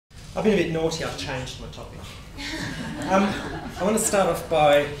I've been a bit naughty, I've changed my topic. I want to start off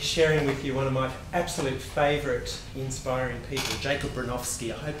by sharing with you one of my absolute favourite inspiring people, Jacob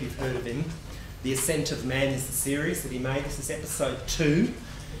Bronowski. I hope you've heard of him. The Ascent of Man is the series that he made. This is episode 2.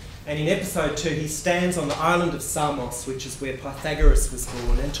 And in episode 2 he stands on the island of Samos, which is where Pythagoras was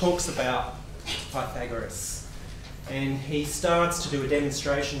born, and talks about Pythagoras. And he starts to do a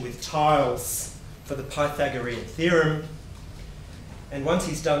demonstration with tiles for the Pythagorean theorem. And once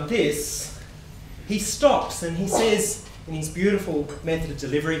he's done this, he stops and he says, in his beautiful method of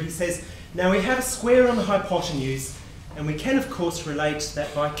delivery, he says, now we have a square on the hypotenuse, and we can of course relate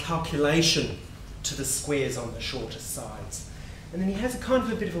that by calculation to the squares on the shorter sides. And then he has a kind of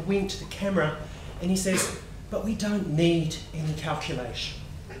a bit of a wink to the camera, and he says, but we don't need any calculation.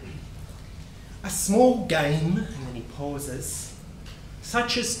 A small game, and then he pauses,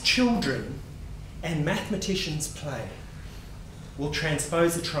 such as children and mathematicians play, will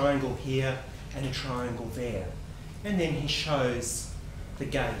transpose a triangle here and a triangle there. And then he shows the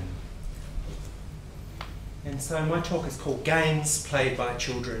game. And so my talk is called Games Played by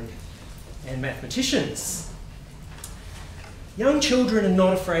Children and Mathematicians. Young children are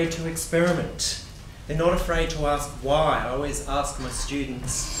not afraid to experiment. They're not afraid to ask why. I always ask my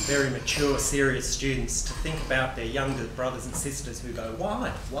students, very mature, serious students, to think about their younger brothers and sisters who go,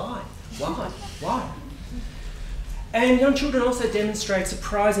 why? And young children also demonstrate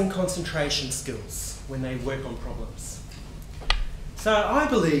surprising concentration skills when they work on problems. So I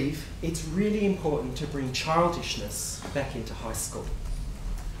believe it's really important to bring childishness back into high school.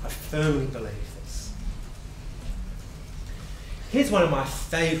 I firmly believe this. Here's one of my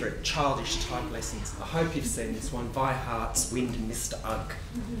favourite childish type lessons. I hope you've seen this one, Weihart's Wind and Mr. Ugg.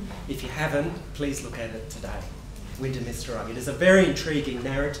 If you haven't, please look at it today. Wind and Mr. Ugg. It is a very intriguing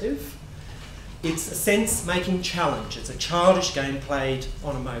narrative. It's a sense-making challenge. It's a childish game played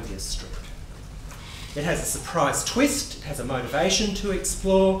on a Mobius strip. It has a surprise twist, it has a motivation to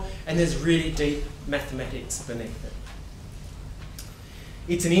explore, and there's really deep mathematics beneath it.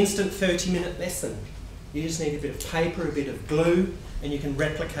 It's an instant 30-minute lesson. You just need a bit of paper, a bit of glue, and you can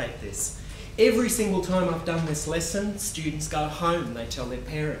replicate this. Every single time I've done this lesson, students go home, they tell their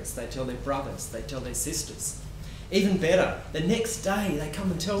parents, they tell their brothers, they tell their sisters. Even better, the next day they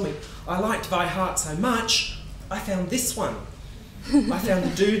come and tell me, I liked Weihart so much, I found this one. I found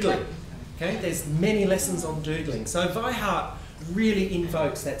the doodling. Okay? There's many lessons on doodling. So Weihart really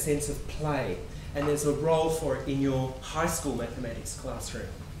invokes that sense of play, and there's a role for it in your high school mathematics classroom.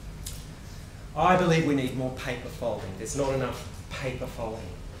 I believe we need more paper folding. There's not enough paper folding.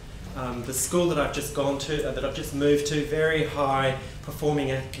 The school that I've just gone to, that I've just moved to, very high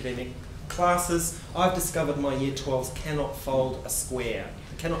performing academic classes, I've discovered my Year 12s cannot fold a square.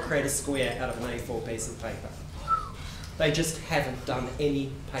 They cannot create a square out of an A4 piece of paper. They just haven't done any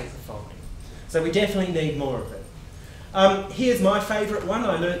paper folding. So we definitely need more of it. Here's my favourite one.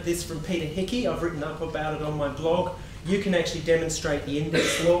 I learnt this from Peter Hickey. I've written up about it on my blog. You can actually demonstrate the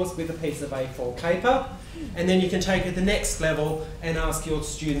index laws with a piece of A4 paper, and then you can take it to the next level and ask your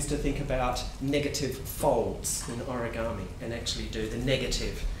students to think about negative folds in origami and actually do the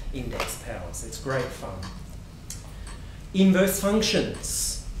negative index powers. It's great fun. Inverse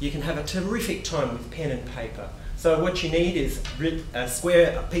functions. You can have a terrific time with pen and paper. So what you need is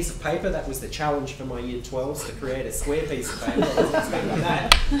a piece of paper. That was the challenge for my Year 12s, to create a square piece of paper. I wasn't expecting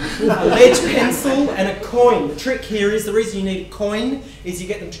that. A lead pencil and a coin. The trick here is, the reason you need a coin is you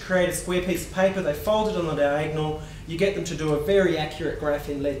get them to create a square piece of paper, they fold it on the diagonal, you get them to do a very accurate graph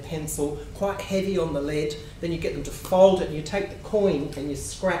in lead pencil, quite heavy on the lead, then you get them to fold it, and you take the coin and you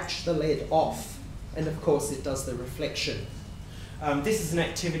scratch the lead off, and of course it does the reflection. This is an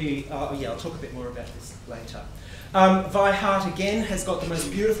activity, I'll talk a bit more about this later. Weihart again has got the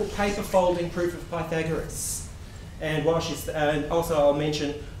most beautiful paper folding proof of Pythagoras. And while also I'll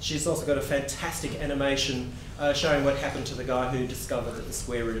mention, she's also got a fantastic animation showing what happened to the guy who discovered that the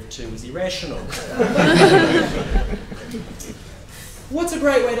square root of 2 was irrational. What's a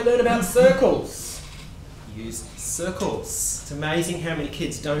great way to learn about circles? Use circles. It's amazing how many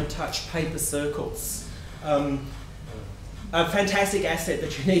kids don't touch paper circles. A fantastic asset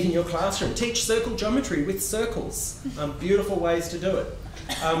that you need in your classroom. Teach circle geometry with circles. Beautiful ways to do it.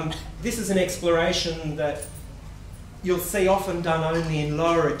 This is an exploration that you'll see often done only in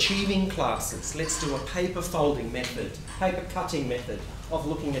lower achieving classes. Let's do a paper folding method, paper cutting method of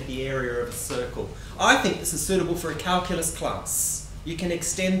looking at the area of a circle. I think this is suitable for a calculus class. You can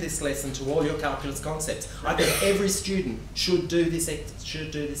extend this lesson to all your calculus concepts. I think every student should do this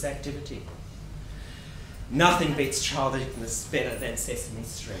activity. Nothing beats childishness better than Sesame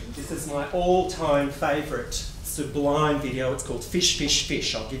Street. This is my all-time favourite sublime video. It's called Fish, Fish,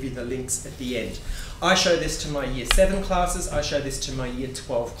 Fish. I'll give you the links at the end. I show this to my Year 7 classes. I show this to my Year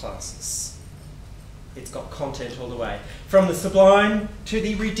 12 classes. It's got content all the way. From the sublime to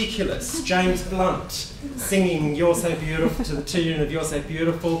the ridiculous. James Blunt singing You're So Beautiful to the tune of You're So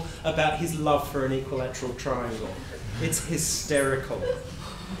Beautiful about his love for an equilateral triangle. It's hysterical.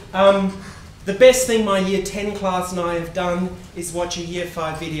 The best thing my Year 10 class and I have done is watch a Year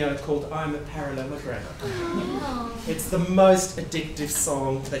 5 video called I'm a Parallelogram. It's the most addictive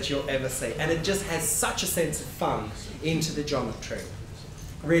song that you'll ever see, and it just has such a sense of fun into the geometry.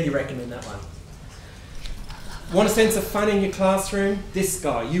 Really recommend that one. Want a sense of fun in your classroom? This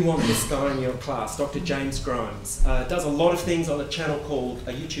guy, you want this guy in your class, Dr. James Grimes. Does a lot of things on a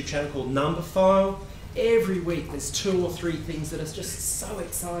YouTube channel called Numberphile. Every week there's 2 or 3 things that are just so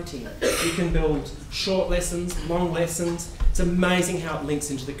exciting. You can build short lessons, long lessons. It's amazing how it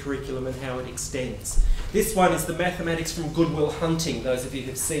links into the curriculum and how it extends. This one is the mathematics from Good Will Hunting. Those of you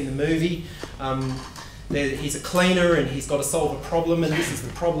who've seen the movie, he's a cleaner and he's got to solve a problem, and this is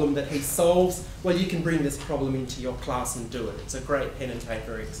the problem that he solves. Well, you can bring this problem into your class and do it. It's a great pen and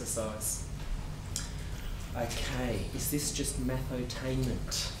paper exercise. Okay, is this just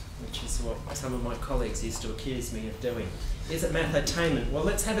mathotainment? Which is what some of my colleagues used to accuse me of doing. Is it mathotainment? Well,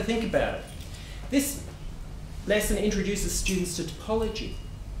 let's have a think about it. This lesson introduces students to topology.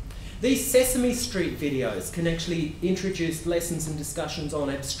 These Sesame Street videos can actually introduce lessons and discussions on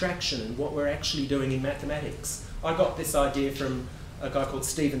abstraction and what we're actually doing in mathematics. I got this idea from a guy called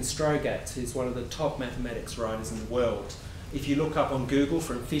Stephen Strogatz, who's one of the top mathematics writers in the world. If you look up on Google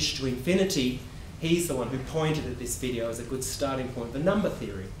from fish to infinity, he's the one who pointed at this video as a good starting point, the number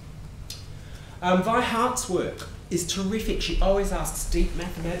theory. Vi Hart's work is terrific. She always asks deep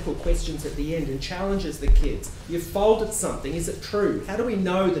mathematical questions at the end and challenges the kids. You've folded something, is it true? How do we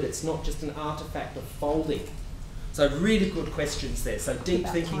know that it's not just an artefact of folding? So really good questions there. So deep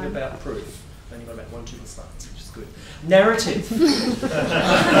thinking about proof. Only got about 1 or 2 slides, which is good. Narrative. All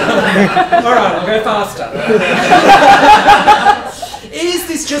right, I'll go faster. Is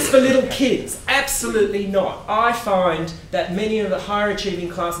this just for little kids? Absolutely not. I find that many of the higher achieving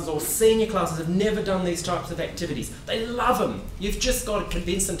classes or senior classes have never done these types of activities. They love them. You've just got to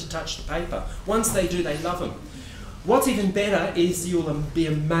convince them to touch the paper. Once they do, they love them. What's even better is you'll be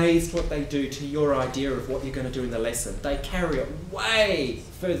amazed what they do to your idea of what you're going to do in the lesson. They carry it way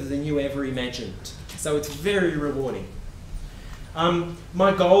further than you ever imagined. So it's very rewarding.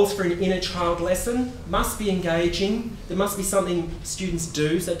 My goals for an inner child lesson must be engaging. There must be something students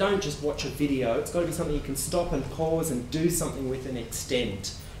do, so don't just watch a video. It's got to be something you can stop and pause and do something with and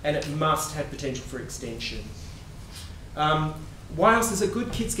extend. And it must have potential for extension. Why else is it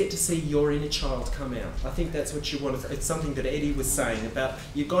good? Kids get to see your inner child come out. I think that's what you want. It's something that Eddie was saying about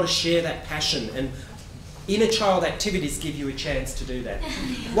you've got to share that passion, and inner child activities give you a chance to do that.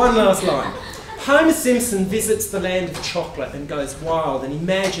 One last line. Homer Simpson visits the land of chocolate and goes wild and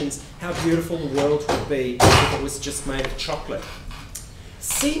imagines how beautiful the world would be if it was just made of chocolate.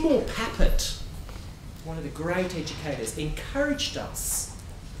 Seymour Papert, one of the great educators, encouraged us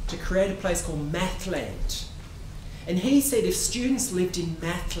to create a place called Mathland. And he said if students lived in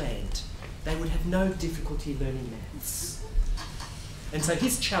Mathland, they would have no difficulty learning maths. And so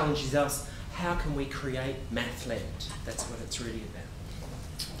his challenge is us, how can we create Mathland? That's what it's really about.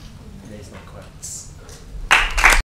 And there's my quotes.